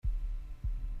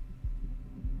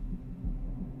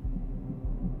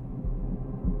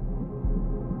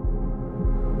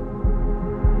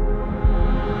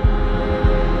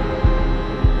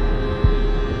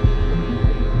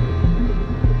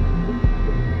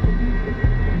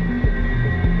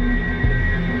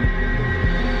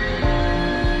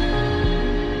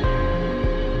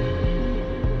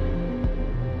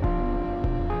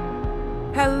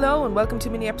and welcome to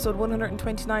mini episode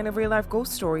 129 of Real Life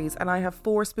Ghost Stories, and I have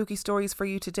 4 spooky stories for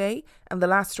you today, and the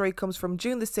last story comes from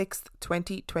June the 6th,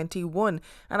 2021,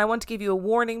 and I want to give you a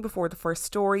warning before the first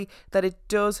story that it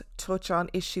does touch on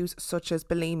issues such as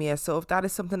bulimia, so if that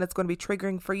is something that's going to be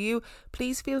triggering for you,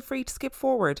 please feel free to skip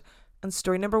forward. And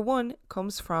story number 1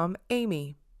 comes from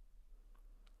Amy.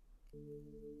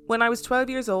 When I was 12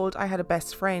 years old, I had a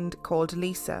best friend called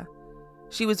Lisa.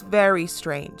 She was very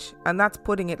strange, and that's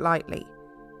putting it lightly.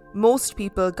 Most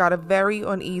people got a very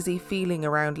uneasy feeling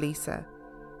around Lisa.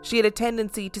 She had a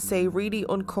tendency to say really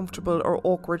uncomfortable or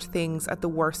awkward things at the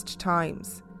worst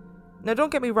times. Now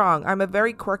don't get me wrong, I'm a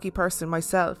very quirky person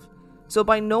myself, so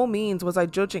by no means was I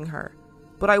judging her,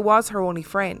 but I was her only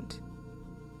friend.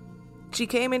 She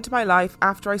came into my life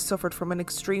after I suffered from an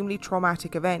extremely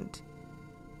traumatic event.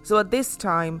 So at this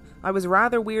time, I was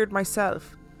rather weird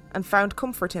myself and found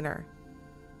comfort in her.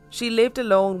 She lived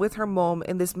alone with her mum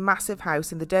in this massive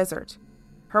house in the desert.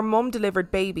 Her mum delivered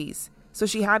babies, so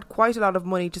she had quite a lot of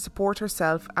money to support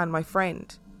herself and my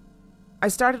friend. I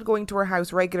started going to her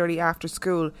house regularly after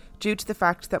school due to the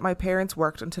fact that my parents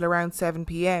worked until around 7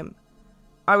 p.m.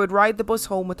 I would ride the bus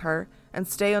home with her and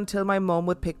stay until my mum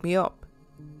would pick me up.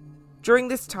 During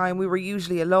this time we were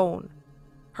usually alone.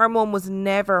 Her mum was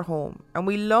never home and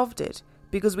we loved it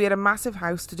because we had a massive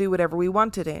house to do whatever we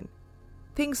wanted in.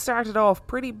 Things started off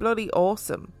pretty bloody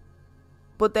awesome.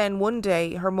 But then one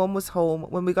day her mum was home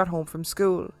when we got home from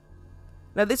school.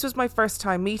 Now this was my first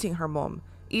time meeting her mum,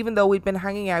 even though we'd been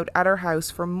hanging out at her house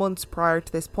for months prior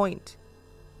to this point.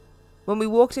 When we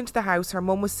walked into the house, her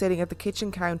mum was sitting at the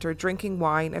kitchen counter drinking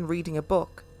wine and reading a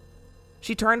book.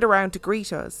 She turned around to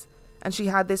greet us, and she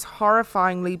had this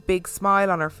horrifyingly big smile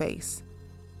on her face.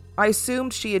 I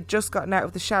assumed she had just gotten out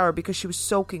of the shower because she was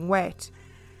soaking wet,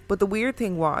 but the weird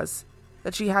thing was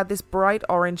that she had this bright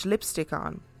orange lipstick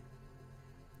on.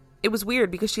 It was weird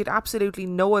because she had absolutely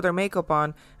no other makeup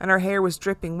on and her hair was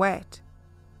dripping wet.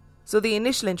 So the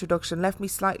initial introduction left me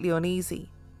slightly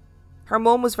uneasy. Her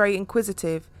mum was very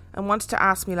inquisitive and wanted to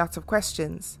ask me lots of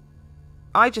questions.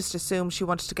 I just assumed she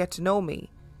wanted to get to know me,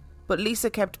 but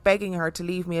Lisa kept begging her to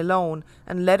leave me alone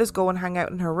and let us go and hang out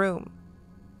in her room.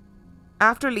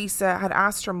 After Lisa had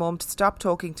asked her mum to stop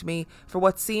talking to me for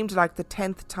what seemed like the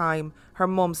 10th time, her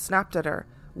mum snapped at her,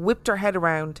 whipped her head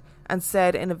around and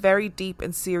said in a very deep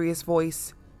and serious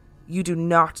voice, "You do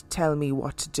not tell me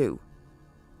what to do."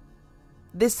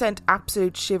 This sent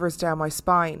absolute shivers down my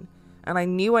spine, and I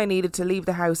knew I needed to leave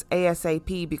the house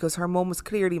ASAP because her mum was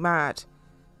clearly mad.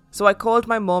 So I called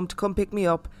my mum to come pick me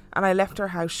up and I left her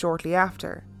house shortly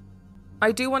after.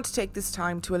 I do want to take this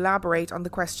time to elaborate on the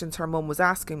questions her mum was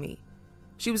asking me.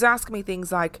 She was asking me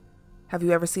things like, have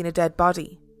you ever seen a dead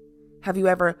body? Have you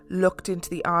ever looked into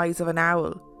the eyes of an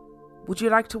owl? Would you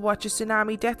like to watch a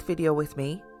tsunami death video with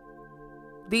me?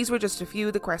 These were just a few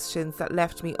of the questions that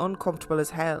left me uncomfortable as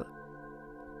hell.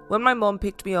 When my mum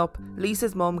picked me up,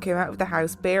 Lisa's mum came out of the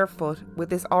house barefoot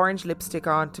with this orange lipstick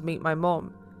on to meet my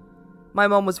mum. My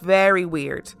mum was very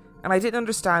weird, and I didn't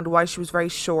understand why she was very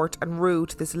short and rude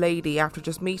to this lady after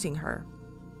just meeting her.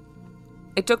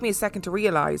 It took me a second to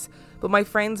realise, but my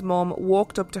friend's mum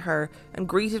walked up to her and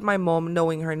greeted my mum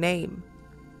knowing her name.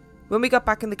 When we got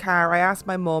back in the car, I asked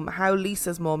my mum how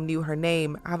Lisa's mum knew her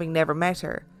name, having never met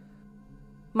her.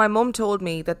 My mum told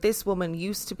me that this woman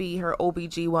used to be her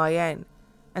OBGYN,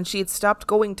 and she had stopped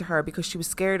going to her because she was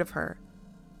scared of her.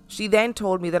 She then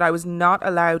told me that I was not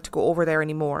allowed to go over there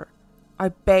anymore. I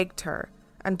begged her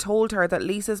and told her that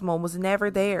Lisa's mum was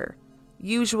never there.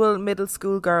 Usual middle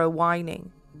school girl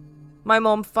whining. My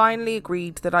mum finally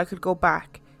agreed that I could go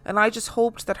back, and I just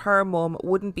hoped that her mum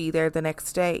wouldn't be there the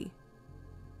next day.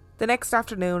 The next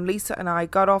afternoon, Lisa and I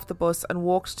got off the bus and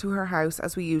walked to her house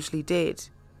as we usually did.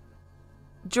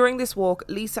 During this walk,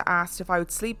 Lisa asked if I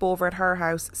would sleep over at her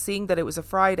house, seeing that it was a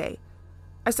Friday.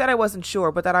 I said I wasn't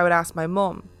sure, but that I would ask my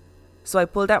mum. So I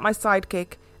pulled out my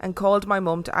sidekick and called my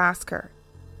mum to ask her.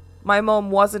 My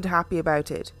mum wasn't happy about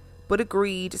it, but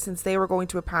agreed since they were going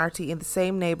to a party in the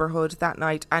same neighbourhood that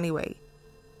night anyway.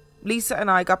 Lisa and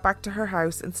I got back to her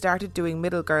house and started doing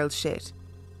middle girl shit.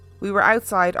 We were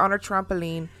outside on her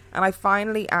trampoline and I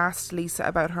finally asked Lisa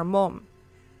about her mum.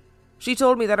 She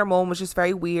told me that her mum was just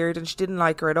very weird and she didn't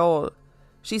like her at all.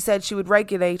 She said she would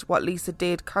regulate what Lisa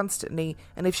did constantly,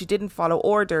 and if she didn't follow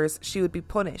orders, she would be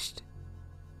punished.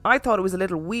 I thought it was a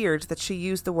little weird that she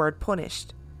used the word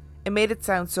punished. It made it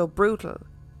sound so brutal.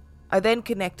 I then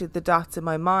connected the dots in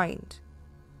my mind.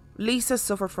 Lisa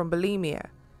suffered from bulimia.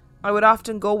 I would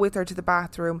often go with her to the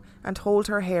bathroom and hold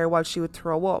her hair while she would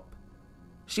throw up.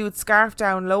 She would scarf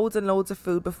down loads and loads of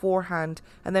food beforehand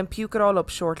and then puke it all up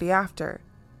shortly after.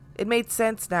 It made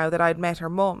sense now that I'd met her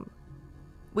mum.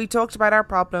 We talked about our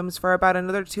problems for about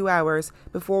another 2 hours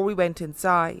before we went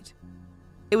inside.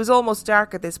 It was almost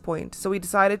dark at this point, so we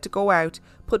decided to go out,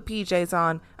 put PJs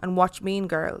on, and watch Mean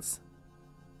Girls.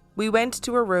 We went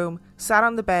to her room, sat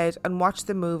on the bed, and watched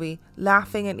the movie,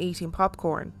 laughing and eating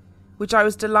popcorn, which I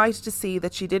was delighted to see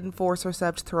that she didn't force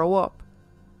herself to throw up.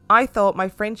 I thought my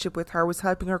friendship with her was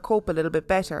helping her cope a little bit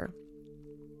better.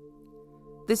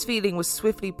 This feeling was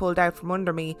swiftly pulled out from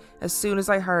under me as soon as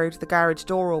I heard the garage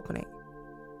door opening.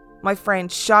 My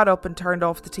friend shot up and turned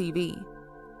off the TV.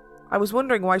 I was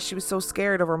wondering why she was so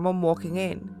scared of her mum walking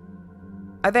in.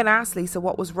 I then asked Lisa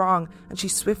what was wrong, and she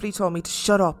swiftly told me to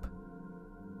shut up.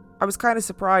 I was kind of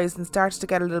surprised and started to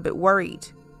get a little bit worried.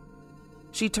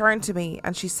 She turned to me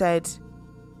and she said,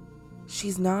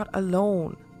 "She's not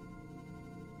alone."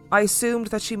 I assumed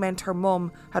that she meant her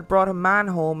mum had brought a man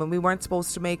home and we weren't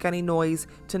supposed to make any noise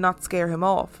to not scare him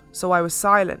off, so I was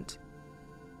silent.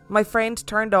 My friend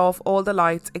turned off all the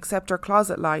lights except her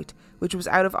closet light, which was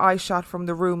out of eyeshot from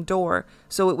the room door,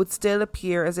 so it would still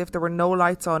appear as if there were no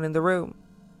lights on in the room.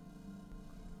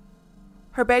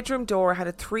 Her bedroom door had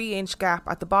a 3-inch gap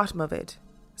at the bottom of it,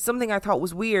 something I thought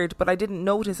was weird, but I didn't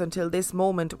notice until this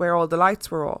moment where all the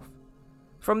lights were off.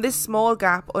 From this small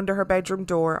gap under her bedroom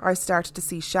door, I started to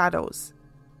see shadows.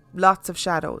 Lots of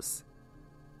shadows.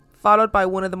 Followed by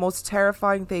one of the most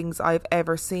terrifying things I've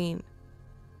ever seen.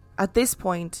 At this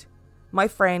point, my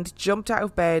friend jumped out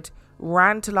of bed,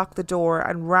 ran to lock the door,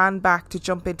 and ran back to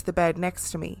jump into the bed next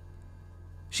to me.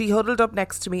 She huddled up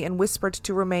next to me and whispered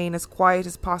to remain as quiet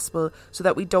as possible so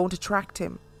that we don't attract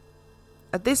him.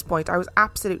 At this point, I was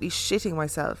absolutely shitting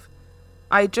myself.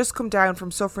 I had just come down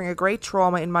from suffering a great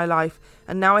trauma in my life,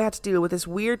 and now I had to deal with this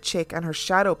weird chick and her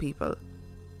shadow people.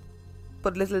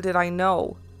 But little did I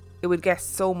know, it would get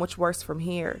so much worse from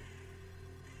here.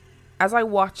 As I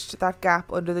watched that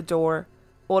gap under the door,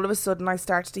 all of a sudden I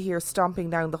started to hear stomping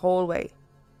down the hallway.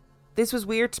 This was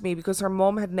weird to me because her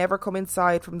mum had never come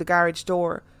inside from the garage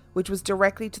door, which was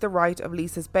directly to the right of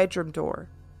Lisa's bedroom door.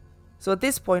 So at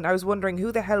this point I was wondering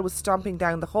who the hell was stomping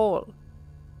down the hall.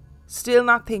 Still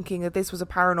not thinking that this was a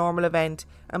paranormal event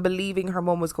and believing her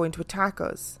mum was going to attack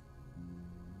us.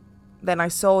 Then I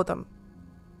saw them.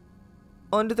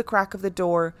 Under the crack of the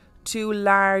door, 2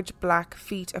 large black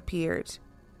feet appeared.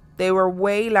 They were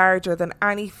way larger than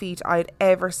any feet I had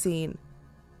ever seen.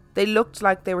 They looked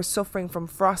like they were suffering from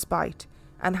frostbite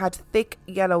and had thick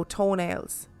yellow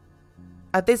toenails.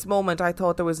 At this moment I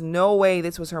thought there was no way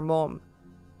this was her mum.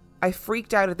 I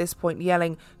freaked out at this point,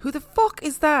 yelling, "Who the fuck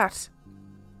is that?"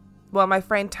 While my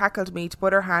friend tackled me to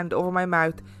put her hand over my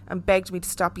mouth and begged me to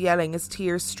stop yelling as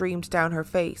tears streamed down her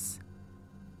face.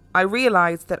 I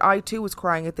realised that I too was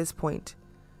crying at this point.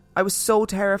 I was so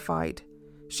terrified.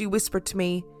 She whispered to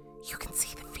me, "You can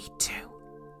see the feet too."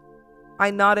 I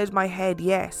nodded my head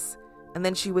yes, and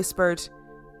then she whispered,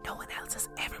 "No one else has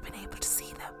ever been able to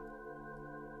see them."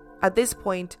 At this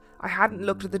point, I hadn't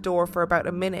looked at the door for about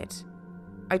a minute.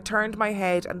 I turned my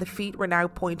head and the feet were now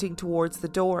pointing towards the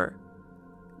door.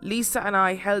 Lisa and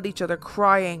I held each other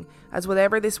crying as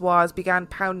whatever this was began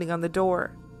pounding on the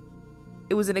door.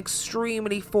 It was an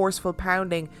extremely forceful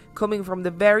pounding coming from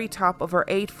the very top of her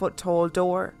 8-foot tall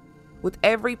door. With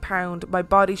every pound, my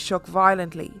body shook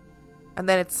violently, and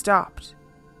then it stopped.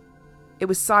 It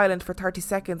was silent for 30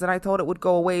 seconds and I thought it would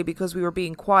go away because we were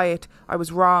being quiet. I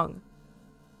was wrong.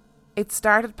 It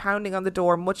started pounding on the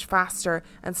door much faster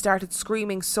and started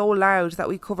screaming so loud that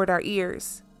we covered our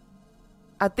ears.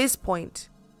 At this point,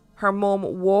 her mum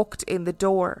walked in the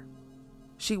door.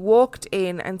 She walked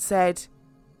in and said,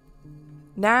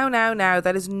 Now,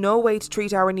 that is no way to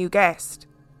treat our new guest."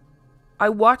 I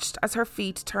watched as her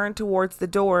feet turned towards the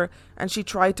door and she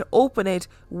tried to open it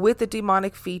with the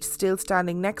demonic feet still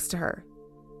standing next to her.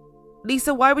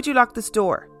 "Lisa, why would you lock this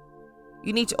door?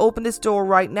 You need to open this door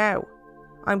right now.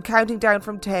 I'm counting down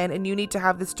from 10 and you need to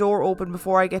have this door open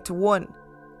before I get to 1.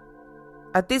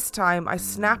 At this time, I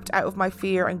snapped out of my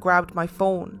fear and grabbed my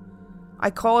phone. I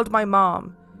called my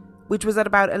mom, which was at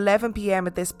about 11 p.m.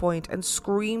 at this point, and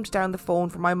screamed down the phone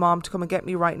for my mom to come and get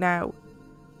me right now.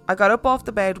 I got up off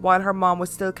the bed while her mom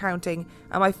was still counting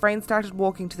and my friend started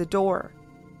walking to the door.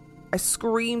 I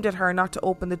screamed at her not to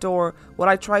open the door while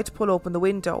I tried to pull open the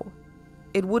window.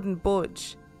 It wouldn't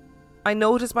budge. I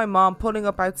noticed my mom pulling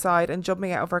up outside and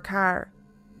jumping out of her car.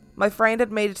 My friend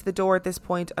had made it to the door at this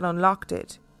point and unlocked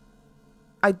it.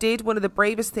 I did one of the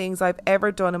bravest things I've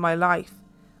ever done in my life.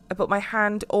 I put my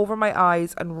hand over my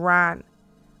eyes and ran.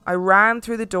 I ran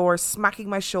through the door, smacking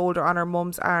my shoulder on her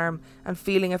mum's arm and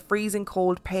feeling a freezing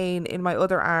cold pain in my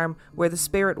other arm where the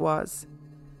spirit was.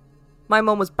 My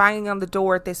mum was banging on the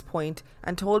door at this point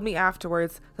and told me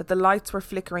afterwards that the lights were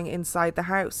flickering inside the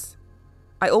house.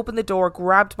 I opened the door,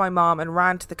 grabbed my mom and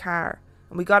ran to the car,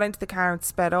 and we got into the car and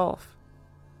sped off.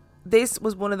 This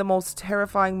was one of the most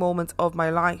terrifying moments of my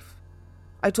life.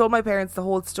 I told my parents the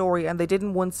whole story and they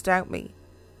didn't once doubt me.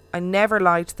 I never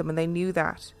lied to them and they knew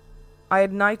that. I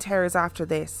had night terrors after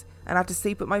this and had to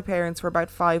sleep with my parents for about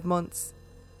 5 months.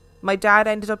 My dad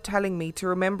ended up telling me to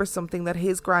remember something that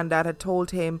his granddad had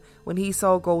told him when he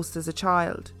saw a ghost as a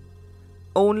child.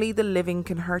 Only the living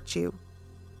can hurt you.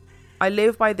 I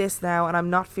live by this now and I'm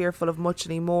not fearful of much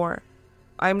anymore.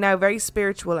 I am now very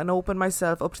spiritual and open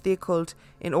myself up to the occult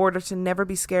in order to never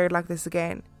be scared like this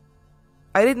again.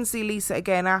 I didn't see Lisa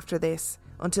again after this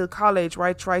until college, where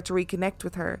I tried to reconnect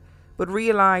with her, but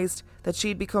realised that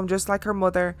she'd become just like her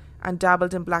mother and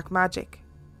dabbled in black magic.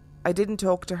 I didn't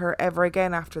talk to her ever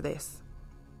again after this.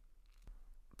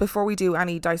 Before we do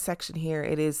any dissection here,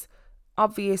 it is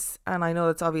obvious, and I know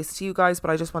it's obvious to you guys,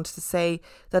 but I just wanted to say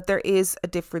that there is a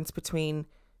difference between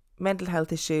mental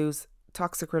health issues,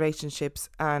 toxic relationships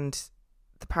and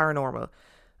the paranormal.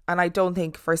 And I don't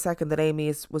think for a second that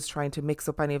Amy was trying to mix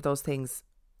up any of those things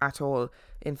at all.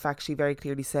 In fact, she very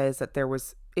clearly says that there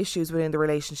was issues within the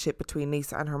relationship between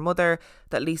Lisa and her mother,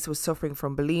 that Lisa was suffering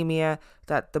from bulimia,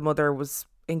 that the mother was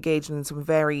engaged in some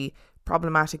very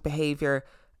problematic behaviour,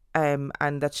 and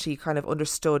that she kind of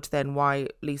understood then why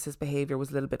Lisa's behaviour was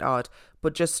a little bit odd.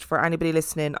 But just for anybody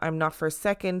listening, I'm not for a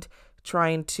second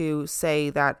trying to say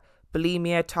that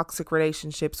bulimia, toxic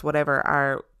relationships, whatever,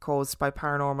 are caused by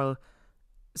paranormal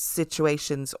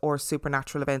situations or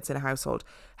supernatural events in a household.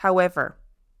 However,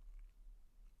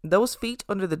 those feet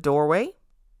under the doorway,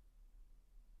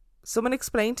 someone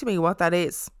explain to me what that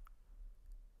is.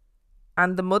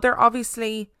 And the mother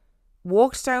obviously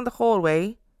walked down the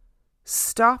hallway,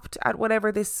 stopped at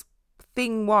whatever this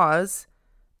thing was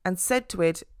and said to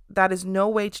it, "That is no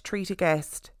way to treat a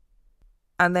guest,"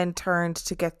 and then turned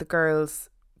to get the girls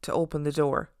to open the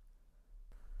door.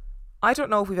 I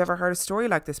don't know if we've ever heard a story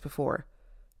like this before.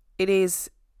 It is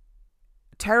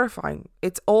terrifying.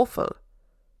 It's awful.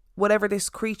 Whatever this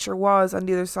creature was on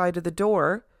the other side of the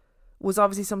door was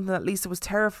obviously something that Lisa was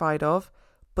terrified of,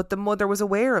 but the mother was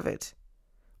aware of it.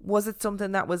 Was it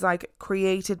something that was like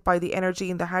created by the energy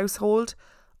in the household?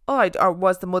 Or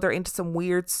was the mother into some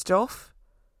weird stuff?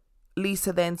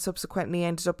 Lisa then subsequently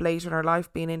ended up later in her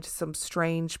life being into some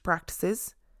strange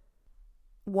practices.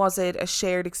 Was it a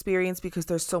shared experience because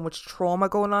there's so much trauma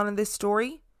going on in this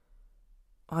story?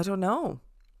 I don't know.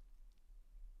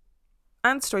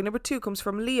 And story number 2 comes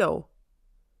from Leo.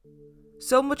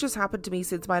 So much has happened to me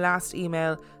since my last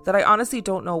email that I honestly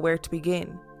don't know where to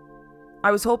begin.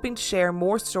 I was hoping to share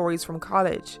more stories from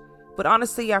college, but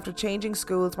honestly, after changing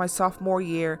schools my sophomore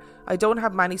year, I don't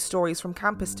have many stories from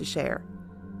campus to share.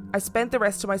 I spent the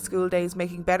rest of my school days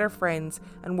making better friends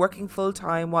and working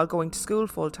full-time while going to school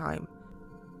full-time.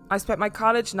 I spent my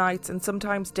college nights and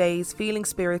sometimes days feeling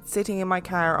spirits sitting in my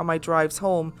car on my drives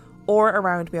home or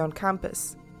around me on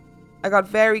campus. I got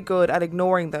very good at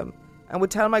ignoring them and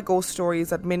would tell my ghost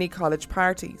stories at mini college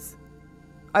parties.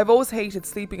 I've always hated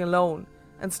sleeping alone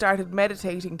and started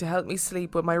meditating to help me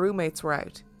sleep when my roommates were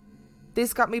out.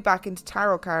 This got me back into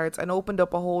tarot cards and opened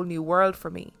up a whole new world for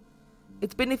me.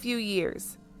 It's been a few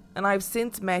years, and I've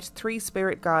since met 3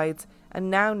 spirit guides and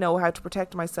now know how to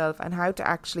protect myself and how to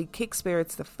actually kick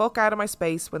spirits the fuck out of my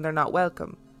space when they're not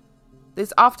welcome.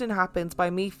 This often happens by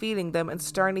me feeling them and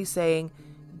sternly saying,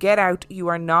 "Get out, you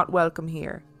are not welcome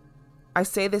here." I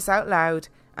say this out loud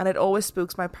and it always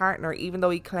spooks my partner even though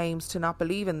he claims to not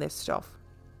believe in this stuff.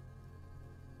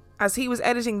 As he was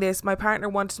editing this, my partner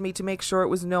wanted me to make sure it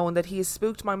was known that he is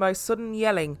spooked by my sudden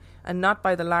yelling and not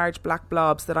by the large black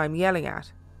blobs that I'm yelling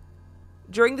at.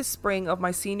 During the spring of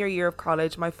my senior year of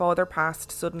college, my father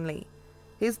passed suddenly.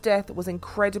 His death was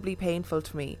incredibly painful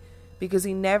to me because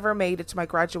he never made it to my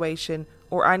graduation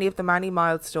or any of the many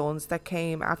milestones that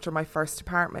came after my first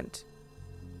apartment.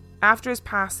 After his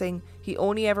passing, he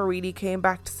only ever really came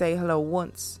back to say hello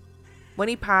once. When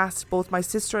he passed, both my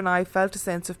sister and I felt a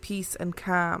sense of peace and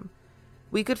calm.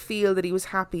 We could feel that he was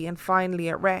happy and finally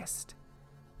at rest.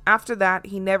 After that,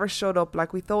 he never showed up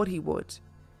like we thought he would.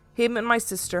 Him and my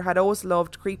sister had always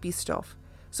loved creepy stuff,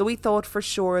 so we thought for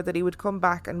sure that he would come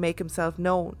back and make himself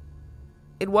known.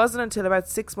 It wasn't until about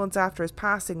 6 months after his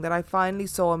passing that I finally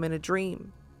saw him in a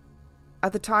dream.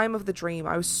 At the time of the dream,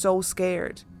 I was so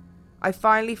scared. I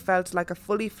finally felt like a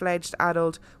fully fledged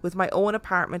adult with my own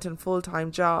apartment and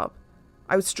full-time job.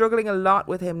 I was struggling a lot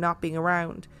with him not being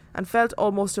around and felt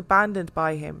almost abandoned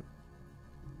by him.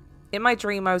 In my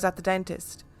dream, I was at the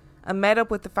dentist and met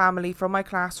up with the family from my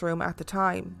classroom at the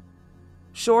time.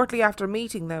 Shortly after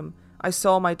meeting them, I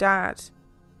saw my dad.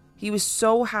 He was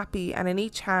so happy, and in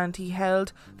each hand he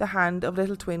held the hand of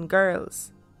little twin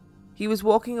girls. He was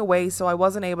walking away, so I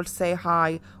wasn't able to say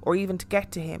hi or even to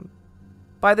get to him.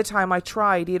 By the time I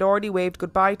tried, he had already waved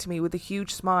goodbye to me with a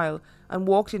huge smile and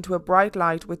walked into a bright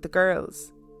light with the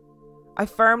girls. I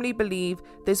firmly believe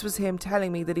this was him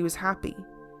telling me that he was happy.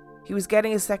 He was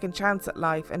getting a second chance at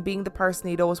life and being the person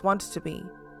he'd always wanted to be.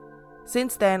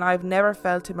 Since then, I've never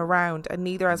felt him around, and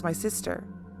neither has my sister.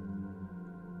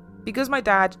 Because my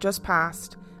dad just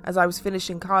passed as I was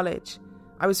finishing college,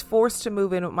 I was forced to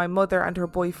move in with my mother and her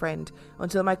boyfriend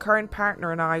until my current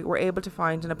partner and I were able to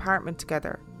find an apartment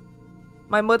together.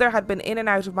 My mother had been in and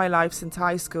out of my life since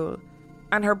high school,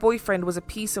 and her boyfriend was a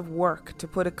piece of work, to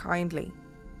put it kindly.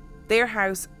 Their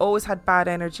house always had bad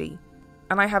energy,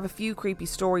 and I have a few creepy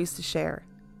stories to share.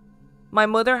 My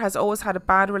mother has always had a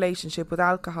bad relationship with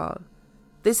alcohol.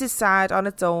 This is sad on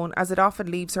its own, as it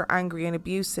often leaves her angry and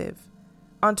abusive.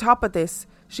 On top of this,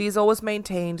 she has always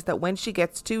maintained that when she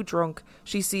gets too drunk,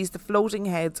 she sees the floating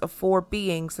heads of 4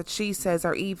 beings that she says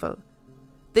are evil.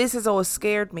 This has always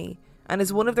scared me, and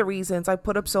is one of the reasons I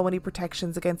put up so many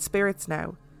protections against spirits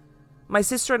now. My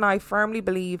sister and I firmly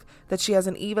believe that she has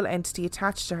an evil entity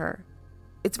attached to her.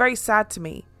 It's very sad to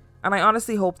me, and I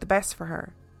honestly hope the best for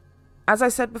her. As I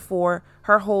said before,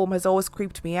 her home has always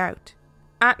creeped me out.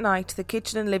 At night, the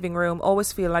kitchen and living room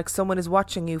always feel like someone is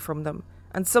watching you from them,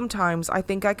 and sometimes I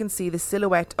think I can see the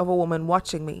silhouette of a woman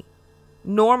watching me.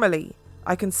 Normally,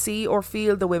 I can see or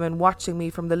feel the women watching me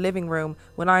from the living room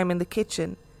when I am in the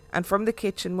kitchen, and from the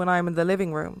kitchen when I am in the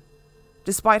living room.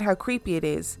 Despite how creepy it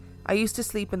is, I used to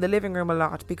sleep in the living room a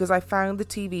lot because I found the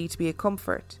TV to be a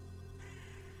comfort.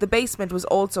 The basement was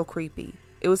also creepy.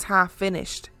 It was half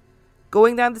finished.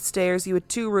 Going down the stairs, you had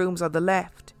 2 rooms on the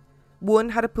left. One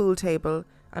had a pool table,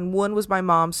 and one was my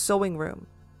mom's sewing room.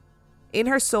 In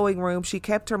her sewing room, she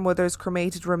kept her mother's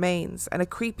cremated remains and a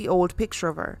creepy old picture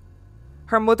of her.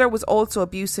 Her mother was also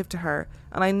abusive to her,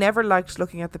 and I never liked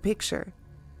looking at the picture.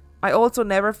 I also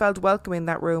never felt welcome in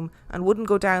that room and wouldn't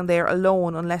go down there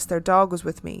alone unless their dog was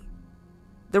with me.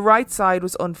 The right side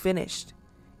was unfinished.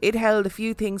 It held a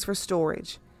few things for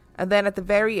storage, and then at the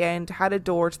very end had a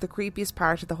door to the creepiest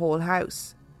part of the whole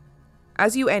house.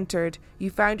 As you entered,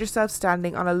 you found yourself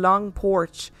standing on a long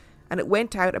porch, and it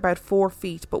went out about 4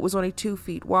 feet but was only 2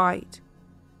 feet wide.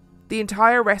 The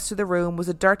entire rest of the room was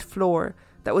a dirt floor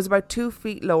that was about 2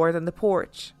 feet lower than the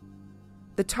porch.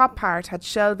 The top part had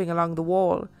shelving along the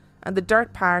wall, and the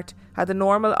dirt part had the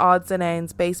normal odds and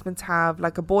ends basements have,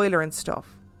 like a boiler and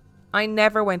stuff. I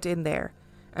never went in there,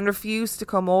 and refused to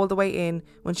come all the way in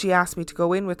when she asked me to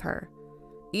go in with her.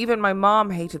 Even my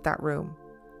mom hated that room.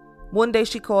 One day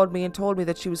she called me and told me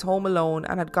that she was home alone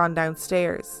and had gone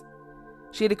downstairs.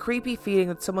 She had a creepy feeling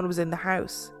that someone was in the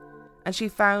house, and she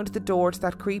found the door to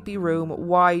that creepy room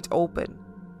wide open.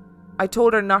 I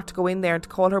told her not to go in there and to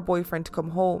call her boyfriend to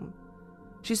come home.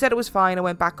 She said it was fine and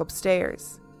went back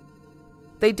upstairs.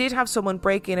 They did have someone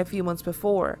break in a few months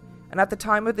before, and at the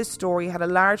time of this story had a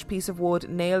large piece of wood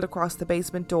nailed across the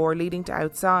basement door leading to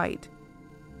outside.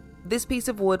 This piece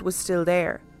of wood was still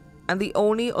there, and the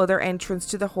only other entrance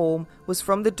to the home was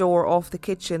from the door off the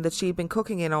kitchen that she'd been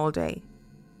cooking in all day.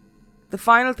 The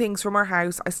final things from her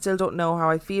house I still don't know how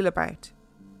I feel about.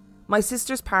 My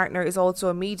sister's partner is also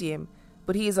a medium,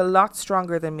 but he is a lot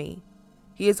stronger than me.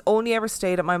 He has only ever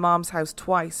stayed at my mom's house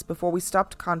twice before we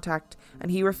stopped contact,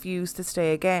 and he refused to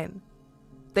stay again.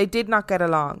 They did not get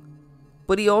along,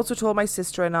 but he also told my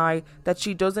sister and I that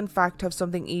she does in fact have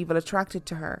something evil attracted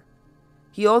to her.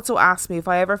 He also asked me if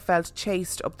I ever felt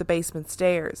chased up the basement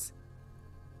stairs.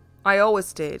 I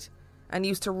always did, and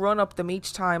used to run up them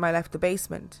each time I left the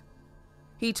basement.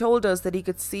 He told us that he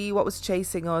could see what was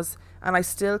chasing us, and I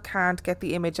still can't get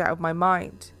the image out of my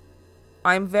mind.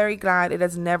 I am very glad it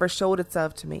has never showed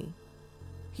itself to me.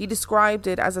 He described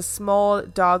it as a small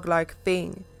dog-like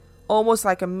thing, almost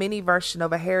like a mini version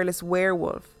of a hairless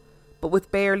werewolf, but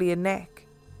with barely a neck.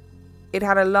 It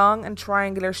had a long and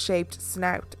triangular shaped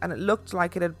snout, and it looked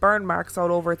like it had burn marks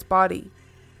all over its body.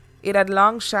 It had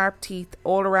long sharp teeth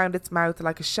all around its mouth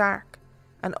like a shark,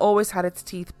 and always had its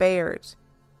teeth bared.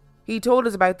 He told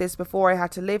us about this before I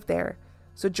had to live there,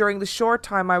 so during the short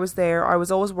time I was there I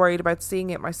was always worried about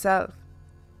seeing it myself.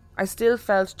 I still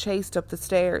felt chased up the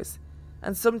stairs,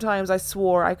 and sometimes I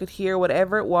swore I could hear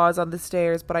whatever it was on the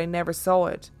stairs, but I never saw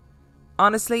it.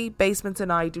 Honestly, basements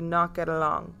and I do not get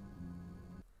along.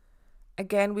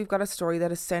 Again, we've got a story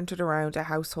that is centered around a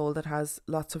household that has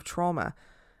lots of trauma.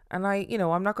 And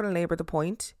I'm not going to labour the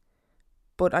point,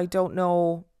 but I don't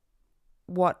know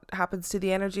what happens to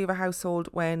the energy of a household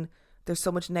when there's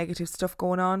so much negative stuff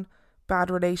going on. Bad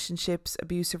relationships,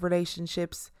 abusive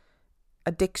relationships,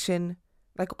 addiction,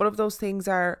 Like, all of those things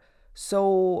are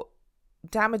so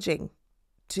damaging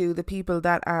to the people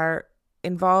that are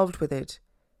involved with it.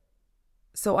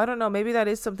 So I don't know, maybe that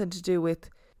is something to do with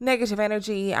negative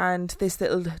energy and this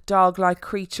little dog-like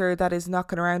creature that is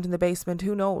knocking around in the basement.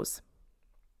 Who knows?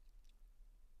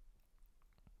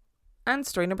 And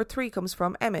story number 3 comes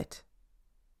from Emmett.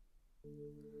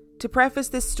 To preface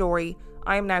this story,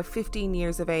 I am now 15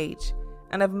 years of age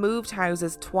and have moved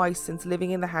houses twice since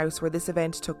living in the house where this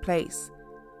event took place,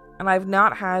 and I have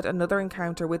not had another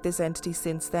encounter with this entity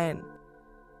since then.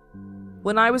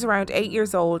 When I was around 8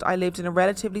 years old, I lived in a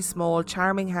relatively small,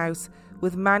 charming house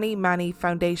with many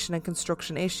foundation and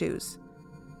construction issues.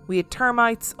 We had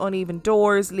termites, uneven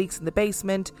doors, leaks in the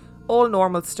basement, all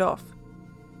normal stuff.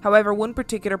 However, one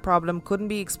particular problem couldn't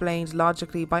be explained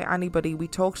logically by anybody we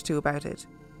talked to about it.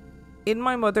 In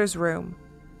my mother's room,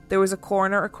 there was a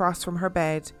corner across from her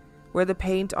bed where the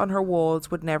paint on her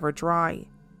walls would never dry.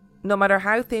 No matter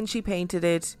how thin she painted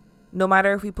it, no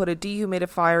matter if we put a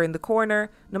dehumidifier in the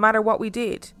corner, no matter what we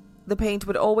did, the paint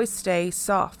would always stay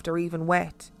soft or even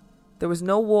wet. There was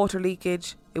no water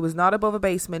leakage, it was not above a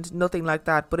basement, nothing like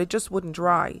that, but it just wouldn't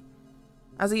dry.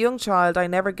 As a young child, I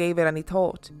never gave it any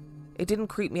thought. It didn't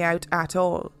creep me out at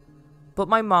all. But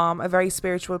my mom, a very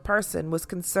spiritual person, was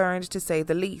concerned to say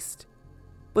the least.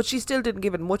 But she still didn't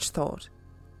give it much thought.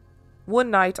 One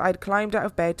night I'd climbed out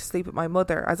of bed to sleep with my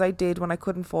mother, as I did when I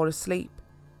couldn't fall asleep.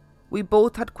 We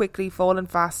both had quickly fallen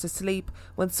fast asleep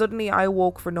when suddenly I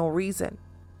awoke for no reason.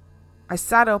 I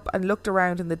sat up and looked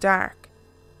around in the dark,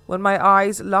 when my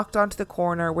eyes locked onto the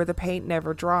corner where the paint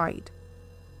never dried.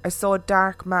 I saw a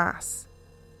dark mass.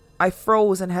 I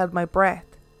froze and held my breath.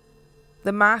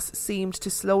 The mass seemed to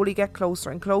slowly get closer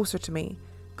and closer to me,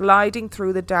 gliding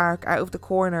through the dark out of the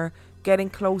corner, getting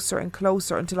closer and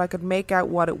closer until I could make out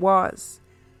what it was.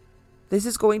 This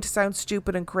is going to sound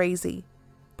stupid and crazy,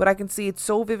 but I can see it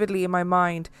so vividly in my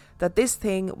mind that this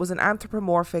thing was an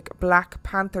anthropomorphic Black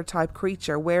Panther type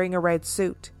creature wearing a red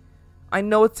suit. I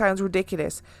know it sounds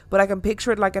ridiculous, but I can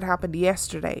picture it like it happened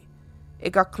yesterday.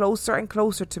 It got closer and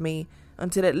closer to me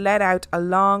until it let out a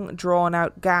long,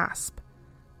 drawn-out gasp,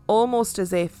 almost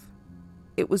as if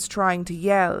it was trying to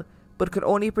yell, but could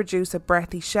only produce a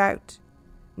breathy shout.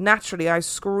 Naturally, I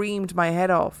screamed my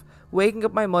head off, waking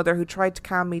up my mother, who tried to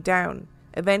calm me down,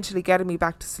 eventually getting me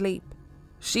back to sleep.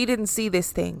 She didn't see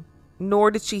this thing,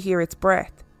 nor did she hear its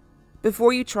breath.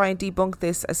 Before you try and debunk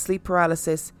this as sleep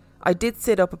paralysis, I did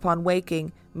sit up upon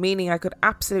waking, meaning I could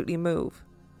absolutely move.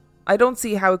 I don't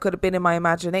see how it could have been in my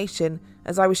imagination,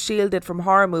 as I was shielded from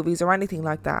horror movies or anything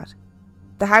like that.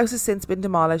 The house has since been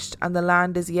demolished and the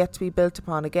land is yet to be built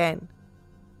upon again.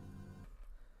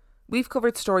 We've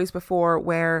covered stories before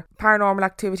where paranormal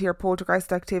activity or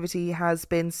poltergeist activity has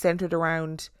been centred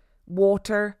around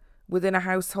water within a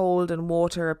household, and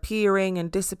water appearing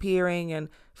and disappearing and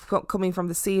coming from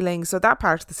the ceiling. So that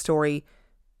part of the story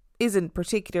isn't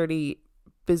particularly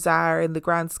bizarre in the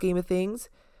grand scheme of things.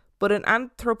 But an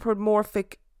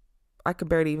anthropomorphic, I can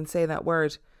barely even say that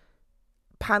word,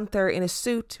 panther in a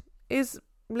suit is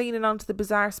leaning onto the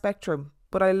bizarre spectrum.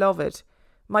 But I love it.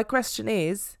 My question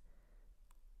is,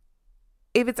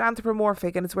 if it's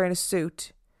anthropomorphic and it's wearing a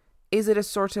suit, is it a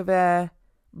sort of a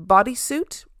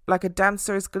bodysuit, like a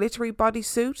dancer's glittery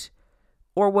bodysuit?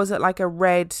 Or was it like a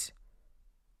red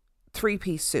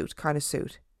 3-piece suit kind of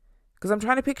suit? Because I'm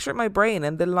trying to picture it in my brain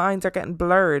and the lines are getting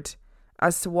blurred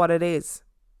as to what it is.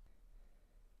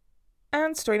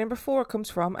 And story number 4 comes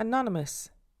from Anonymous.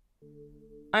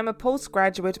 I'm a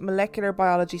postgraduate molecular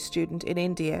biology student in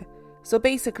India, so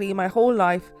basically my whole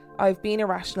life I've been a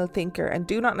rational thinker and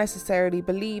do not necessarily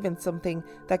believe in something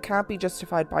that can't be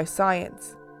justified by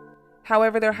science.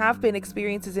 However, there have been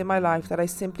experiences in my life that I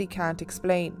simply can't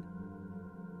explain.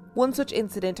 One such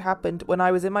incident happened when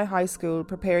I was in my high school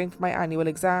preparing for my annual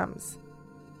exams.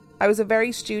 I was a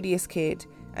very studious kid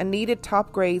and needed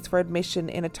top grades for admission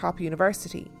in a top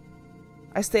university.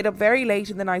 I stayed up very late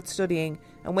in the night studying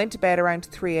and went to bed around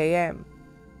 3 a.m.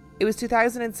 It was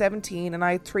 2017 and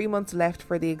I had 3 months left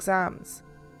for the exams.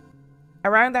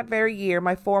 Around that very year,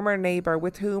 my former neighbour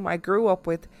with whom I grew up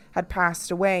with had passed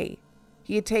away.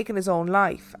 He had taken his own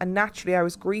life, and naturally I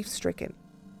was grief-stricken.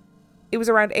 It was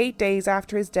around 8 days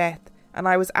after his death, and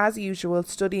I was as usual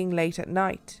studying late at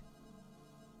night.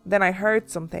 Then I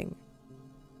heard something.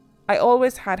 I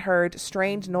always had heard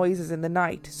strange noises in the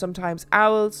night, sometimes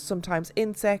owls, sometimes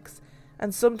insects,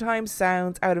 and sometimes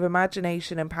sounds out of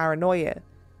imagination and paranoia.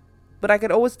 But I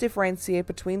could always differentiate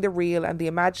between the real and the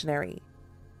imaginary.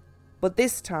 But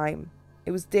this time,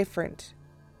 it was different.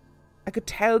 I could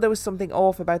tell there was something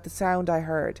off about the sound I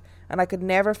heard, and I could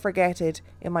never forget it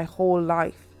in my whole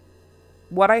life.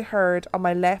 what I heard on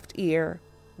my left ear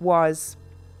was,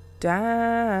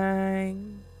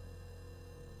 "Dang,"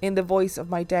 in the voice of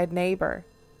my dead neighbour.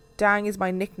 Dang is my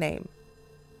nickname.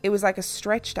 It was like a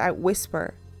stretched out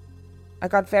whisper. I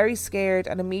got very scared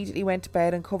and immediately went to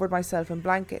bed and covered myself in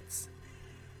blankets.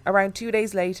 Around 2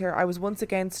 days later, I was once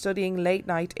again studying late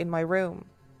night in my room.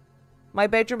 My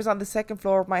bedroom was on the second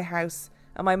floor of my house,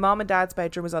 and my mom and dad's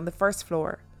bedroom was on the first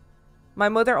floor. My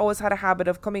mother always had a habit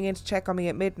of coming in to check on me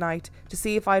at midnight to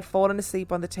see if I had fallen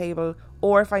asleep on the table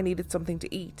or if I needed something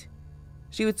to eat.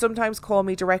 She would sometimes call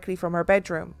me directly from her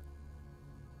bedroom.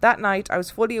 That night I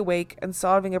was fully awake and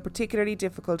solving a particularly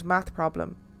difficult math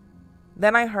problem.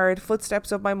 Then I heard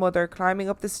footsteps of my mother climbing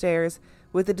up the stairs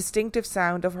with the distinctive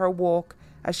sound of her walk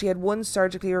as she had one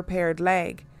surgically repaired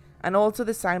leg, and also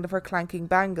the sound of her clanking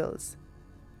bangles.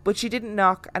 But she didn't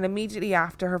knock, and immediately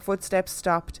after her footsteps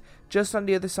stopped just on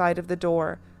the other side of the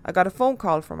door, I got a phone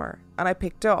call from her, and I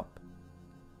picked up.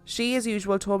 She, as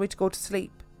usual, told me to go to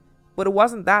sleep, but it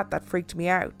wasn't that freaked me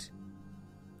out.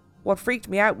 What freaked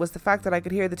me out was the fact that I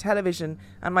could hear the television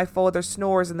and my father's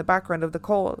snores in the background of the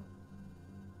call.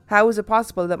 How was it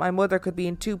possible that my mother could be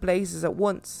in two places at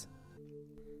once?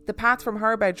 The path from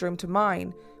her bedroom to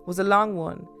mine was a long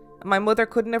one, and my mother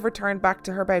couldn't have returned back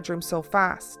to her bedroom so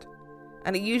fast,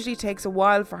 and it usually takes a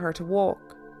while for her to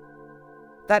walk.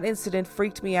 That incident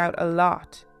freaked me out a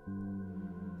lot.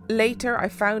 Later, I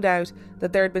found out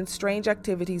that there had been strange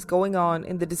activities going on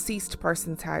in the deceased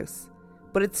person's house,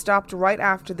 but it stopped right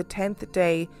after the 10th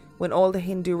day when all the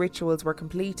Hindu rituals were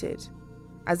completed,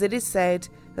 as it is said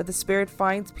that the spirit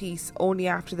finds peace only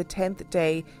after the 10th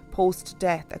day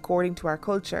post-death according to our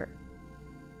culture.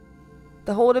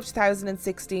 The whole of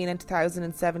 2016 and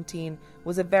 2017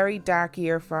 was a very dark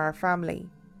year for our family.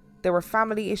 There were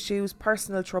family issues,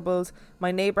 personal troubles,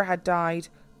 my neighbour had died,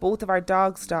 both of our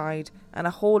dogs died, and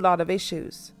a whole lot of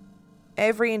issues.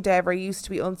 Every endeavour used to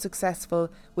be unsuccessful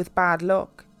with bad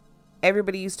luck.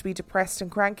 Everybody used to be depressed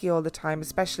and cranky all the time,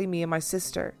 especially me and my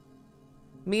sister.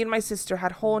 Me and my sister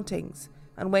had hauntings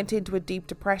and went into a deep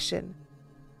depression.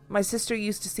 My sister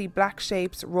used to see black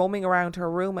shapes roaming around her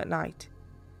room at night.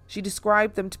 She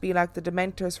described them to be like the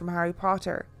Dementors from Harry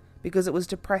Potter because it was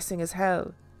depressing as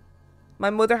hell. My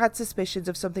mother had suspicions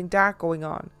of something dark going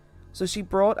on, so she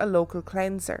brought a local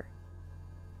cleanser.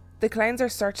 The cleanser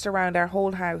searched around our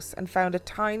whole house and found a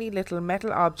tiny little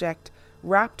metal object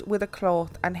wrapped with a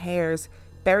cloth and hairs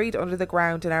buried under the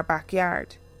ground in our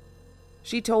backyard.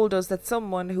 She told us that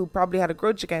someone, who probably had a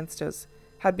grudge against us,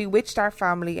 had bewitched our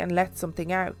family and let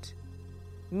something out.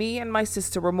 Me and my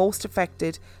sister were most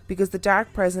affected because the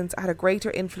dark presence had a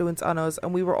greater influence on us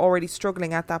and we were already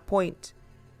struggling at that point.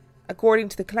 According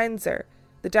to the cleanser,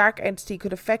 the dark entity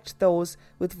could affect those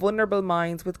with vulnerable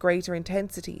minds with greater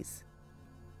intensities.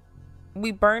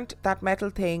 We burnt that metal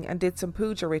thing and did some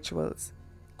puja rituals.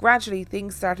 Gradually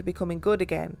things started becoming good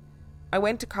again. I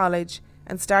went to college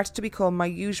and started to become my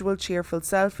usual cheerful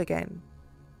self again.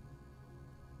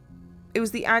 It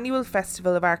was the annual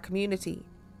festival of our community.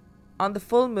 On the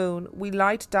full moon, we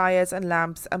light diyas and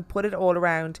lamps and put it all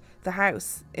around the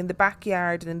house, in the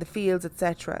backyard and in the fields,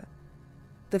 etc.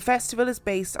 The festival is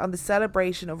based on the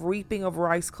celebration of reaping of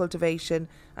rice cultivation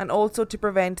and also to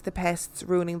prevent the pests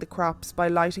ruining the crops by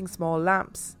lighting small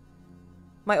lamps.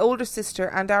 My older sister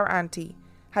and our auntie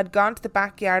had gone to the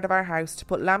backyard of our house to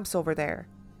put lamps over there.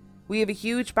 We have a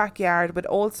huge backyard with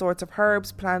all sorts of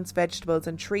herbs, plants, vegetables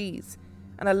and trees,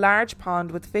 and a large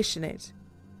pond with fish in it.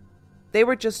 They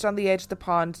were just on the edge of the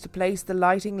pond to place the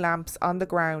lighting lamps on the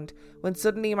ground when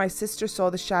suddenly my sister saw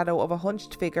the shadow of a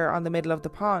hunched figure on the middle of the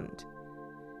pond.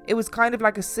 It was kind of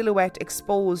like a silhouette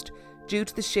exposed due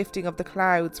to the shifting of the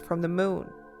clouds from the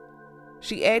moon.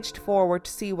 She edged forward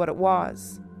to see what it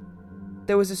was.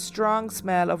 There was a strong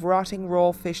smell of rotting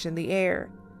raw fish in the air.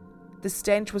 The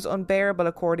stench was unbearable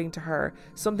according to her,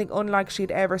 something unlike she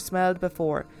had ever smelled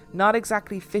before, not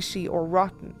exactly fishy or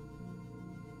rotten.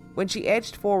 When she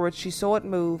edged forward, she saw it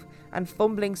move and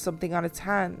fumbling something on its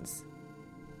hands.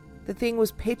 The thing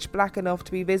was pitch black enough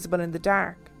to be visible in the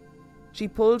dark. She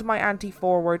pulled my auntie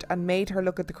forward and made her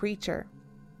look at the creature.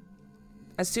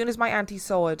 As soon as my auntie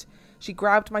saw it, she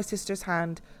grabbed my sister's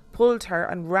hand, pulled her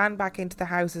and ran back into the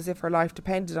house as if her life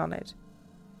depended on it.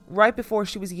 Right before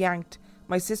she was yanked,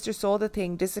 my sister saw the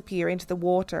thing disappear into the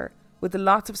water with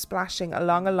lots of splashing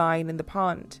along a line in the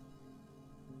pond.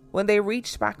 When they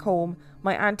reached back home,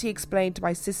 my auntie explained to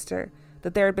my sister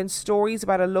that there had been stories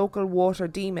about a local water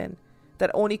demon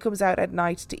that only comes out at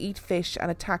night to eat fish and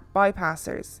attack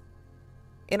bypassers.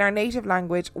 In our native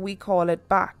language, we call it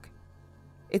Bak.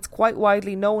 It's quite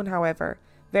widely known, however,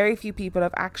 very few people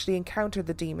have actually encountered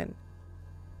the demon.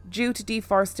 Due to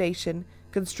deforestation,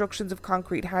 constructions of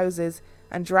concrete houses,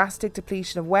 and drastic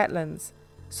depletion of wetlands,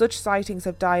 such sightings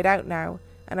have died out now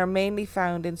and are mainly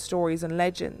found in stories and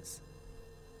legends.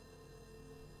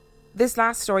 This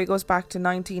last story goes back to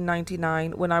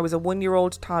 1999 when I was a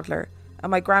 1-year-old toddler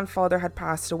and my grandfather had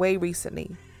passed away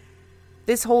recently.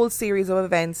 This whole series of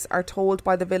events are told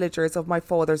by the villagers of my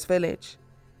father's village.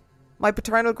 My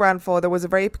paternal grandfather was a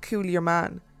very peculiar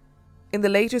man. In the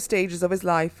later stages of his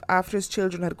life, after his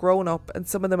children had grown up and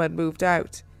some of them had moved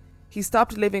out, he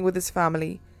stopped living with his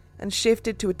family and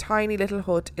shifted to a tiny little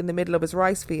hut in the middle of his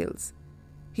rice fields.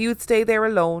 He would stay there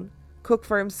alone, cook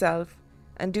for himself,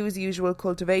 and do his usual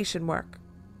cultivation work.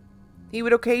 He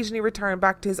would occasionally return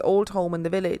back to his old home in the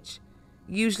village,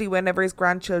 usually whenever his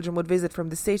grandchildren would visit from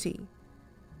the city.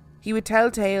 He would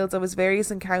tell tales of his various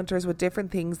encounters with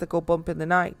different things that go bump in the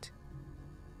night.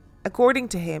 According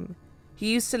to him,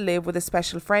 he used to live with a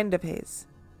special friend of his.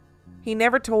 He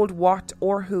never told what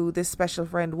or who this special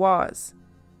friend was,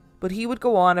 but he would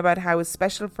go on about how his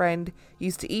special friend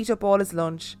used to eat up all his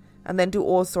lunch and then do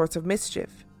all sorts of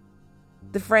mischief.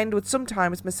 The friend would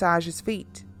sometimes massage his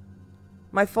feet.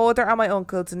 My father and my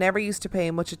uncles never used to pay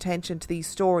much attention to these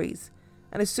stories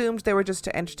and assumed they were just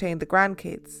to entertain the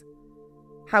grandkids.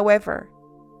 However,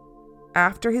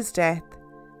 after his death,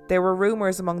 there were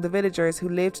rumours among the villagers who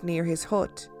lived near his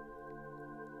hut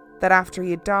that after he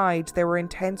had died, there were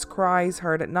intense cries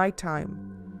heard at night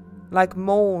time, like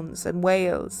moans and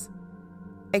wails,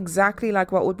 exactly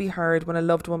like what would be heard when a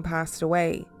loved one passed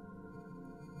away.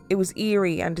 It was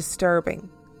eerie and disturbing.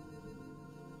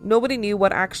 Nobody knew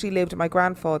what actually lived with my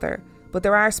grandfather, but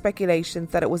there are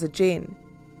speculations that it was a jinn.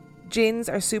 Jinns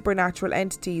are supernatural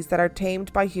entities that are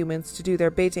tamed by humans to do their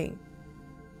bidding,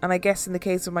 and I guess in the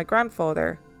case of my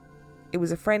grandfather, it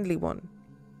was a friendly one.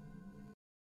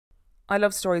 I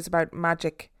love stories about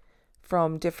magic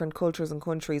from different cultures and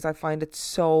countries. I find it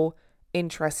so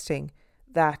interesting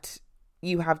that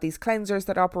you have these cleansers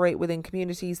that operate within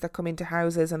communities that come into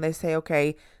houses and they say,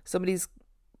 okay, somebody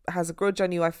has a grudge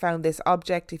on you, I found this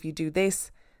object, if you do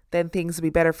this, then things will be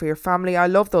better for your family. I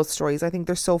love those stories. I think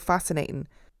they're so fascinating.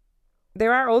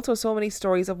 There are also so many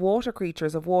stories of water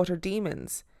creatures, of water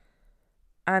demons.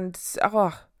 And,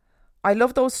 I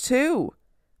love those too.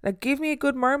 Like, give me a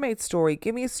good mermaid story.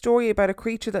 Give me a story about a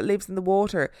creature that lives in the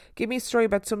water. Give me a story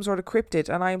about some sort of cryptid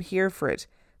and I am here for it.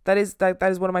 That is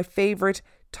one of my favourite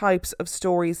types of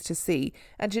stories to see.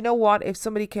 And you know what? If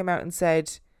somebody came out and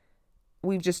said,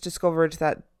 we've just discovered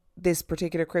that this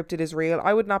particular cryptid is real,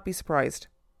 I would not be surprised.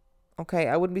 Okay,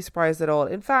 I wouldn't be surprised at all.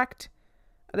 In fact,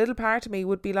 a little part of me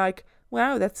would be like,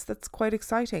 wow, that's quite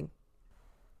exciting.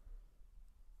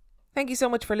 Thank you so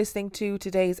much for listening to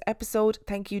today's episode.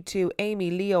 Thank you to Amy,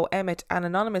 Leo, Emmett and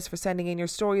Anonymous for sending in your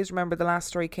stories. Remember, the last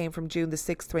story came from June the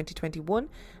 6th, 2021.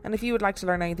 And if you would like to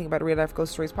learn anything about Real Life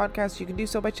Ghost Stories Podcast, you can do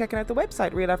so by checking out the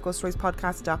website,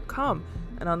 reallifeghoststoriespodcast.com.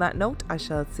 And on that note, I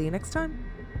shall see you next time.